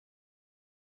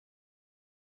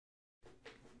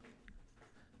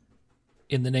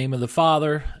In the name of the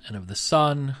Father, and of the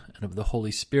Son, and of the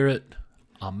Holy Spirit.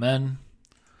 Amen.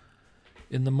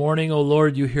 In the morning, O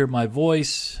Lord, you hear my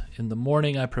voice. In the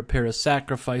morning I prepare a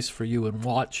sacrifice for you and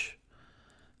watch.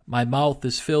 My mouth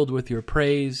is filled with your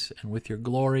praise and with your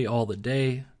glory all the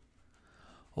day.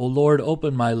 O Lord,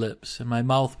 open my lips, and my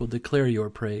mouth will declare your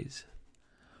praise.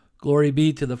 Glory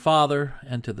be to the Father,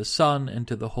 and to the Son, and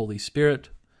to the Holy Spirit,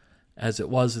 as it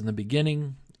was in the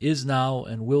beginning, is now,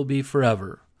 and will be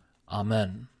forever.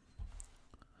 Amen.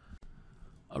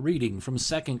 A reading from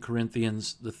 2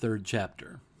 Corinthians, the 3rd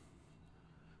chapter.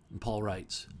 And Paul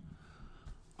writes,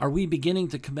 Are we beginning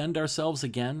to commend ourselves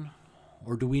again?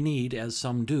 Or do we need, as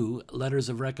some do, letters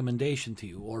of recommendation to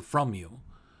you or from you?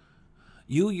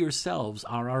 You yourselves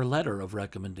are our letter of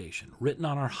recommendation, written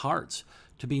on our hearts,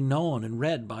 to be known and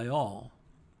read by all.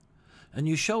 And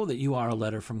you show that you are a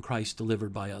letter from Christ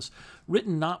delivered by us,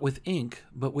 written not with ink,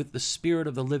 but with the Spirit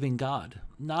of the living God,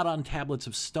 not on tablets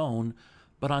of stone,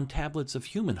 but on tablets of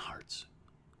human hearts.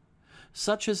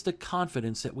 Such is the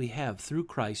confidence that we have through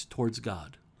Christ towards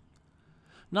God.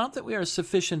 Not that we are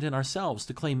sufficient in ourselves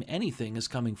to claim anything as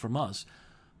coming from us,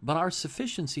 but our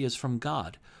sufficiency is from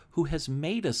God, who has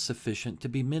made us sufficient to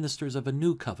be ministers of a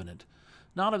new covenant,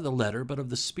 not of the letter, but of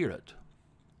the Spirit.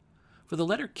 For the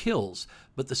letter kills,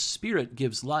 but the Spirit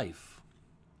gives life.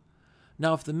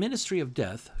 Now if the ministry of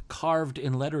death, carved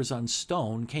in letters on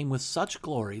stone, came with such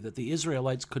glory that the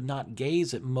Israelites could not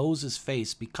gaze at Moses'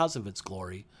 face because of its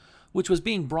glory, which was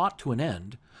being brought to an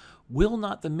end, will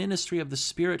not the ministry of the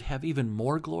Spirit have even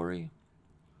more glory?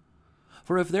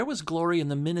 For if there was glory in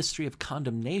the ministry of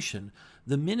condemnation,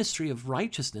 the ministry of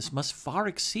righteousness must far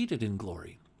exceed it in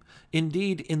glory.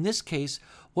 Indeed, in this case,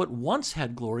 what once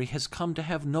had glory has come to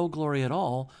have no glory at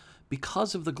all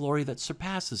because of the glory that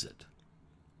surpasses it.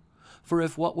 For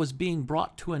if what was being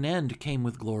brought to an end came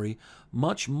with glory,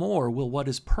 much more will what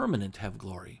is permanent have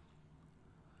glory.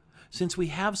 Since we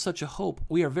have such a hope,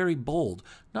 we are very bold,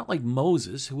 not like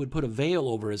Moses, who would put a veil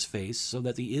over his face so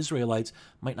that the Israelites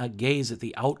might not gaze at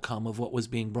the outcome of what was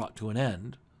being brought to an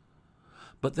end.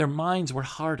 But their minds were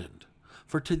hardened.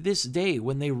 For to this day,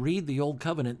 when they read the Old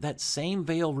Covenant, that same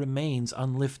veil remains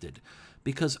unlifted,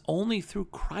 because only through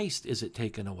Christ is it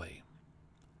taken away.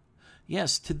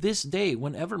 Yes, to this day,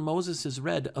 whenever Moses is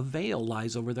read, a veil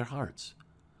lies over their hearts.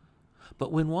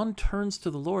 But when one turns to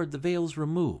the Lord, the veil is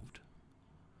removed.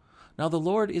 Now the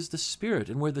Lord is the Spirit,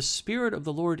 and where the Spirit of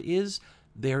the Lord is,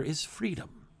 there is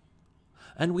freedom.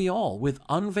 And we all, with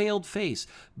unveiled face,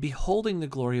 beholding the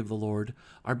glory of the Lord,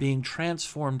 are being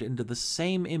transformed into the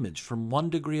same image from one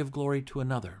degree of glory to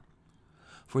another.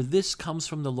 For this comes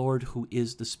from the Lord who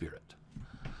is the Spirit.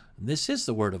 And this is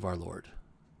the word of our Lord.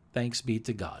 Thanks be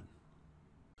to God.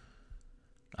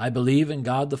 I believe in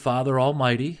God the Father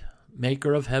Almighty,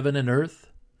 maker of heaven and earth,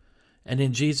 and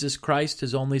in Jesus Christ,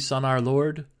 his only Son, our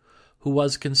Lord, who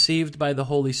was conceived by the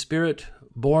Holy Spirit,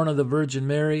 born of the Virgin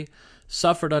Mary,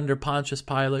 suffered under Pontius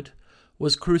Pilate,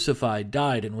 was crucified,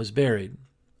 died, and was buried.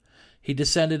 He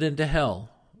descended into hell.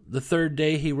 The third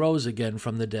day he rose again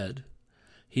from the dead.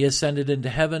 He ascended into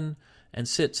heaven and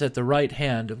sits at the right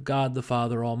hand of God the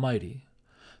Father Almighty.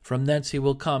 From thence he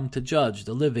will come to judge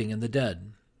the living and the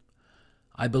dead.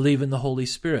 I believe in the Holy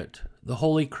Spirit, the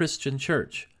holy Christian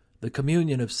Church, the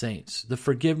communion of saints, the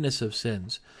forgiveness of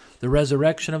sins, the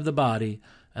resurrection of the body,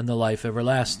 and the life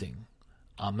everlasting.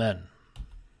 Amen.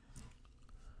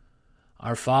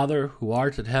 Our Father, who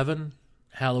art in heaven,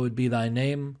 hallowed be thy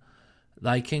name.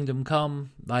 Thy kingdom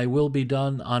come, thy will be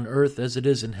done on earth as it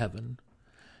is in heaven.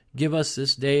 Give us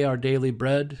this day our daily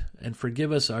bread, and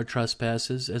forgive us our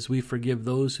trespasses as we forgive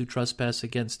those who trespass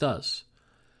against us.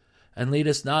 And lead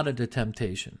us not into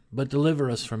temptation, but deliver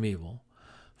us from evil.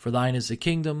 For thine is the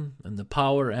kingdom, and the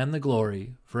power, and the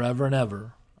glory, forever and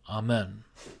ever. Amen.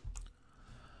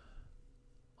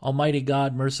 Almighty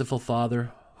God, merciful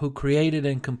Father, who created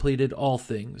and completed all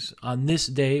things, on this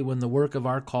day when the work of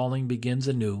our calling begins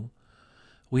anew,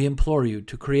 we implore you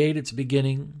to create its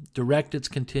beginning, direct its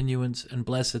continuance, and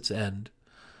bless its end,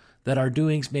 that our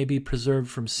doings may be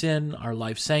preserved from sin, our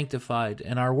life sanctified,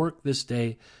 and our work this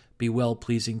day be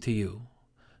well-pleasing to you.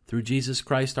 Through Jesus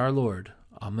Christ our Lord.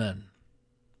 Amen.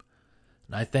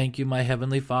 And I thank you, my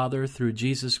heavenly Father, through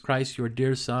Jesus Christ, your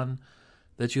dear Son,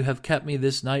 that you have kept me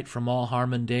this night from all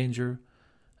harm and danger,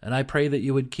 and I pray that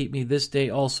you would keep me this day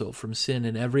also from sin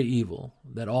and every evil,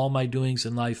 that all my doings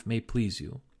in life may please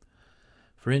you.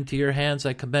 For into your hands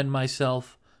I commend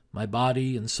myself, my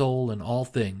body and soul and all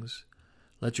things.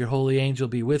 Let your holy angel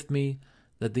be with me,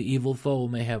 that the evil foe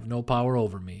may have no power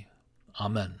over me.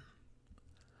 Amen.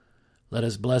 Let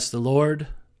us bless the Lord.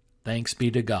 Thanks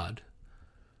be to God.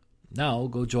 Now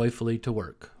go joyfully to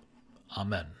work.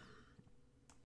 Amen.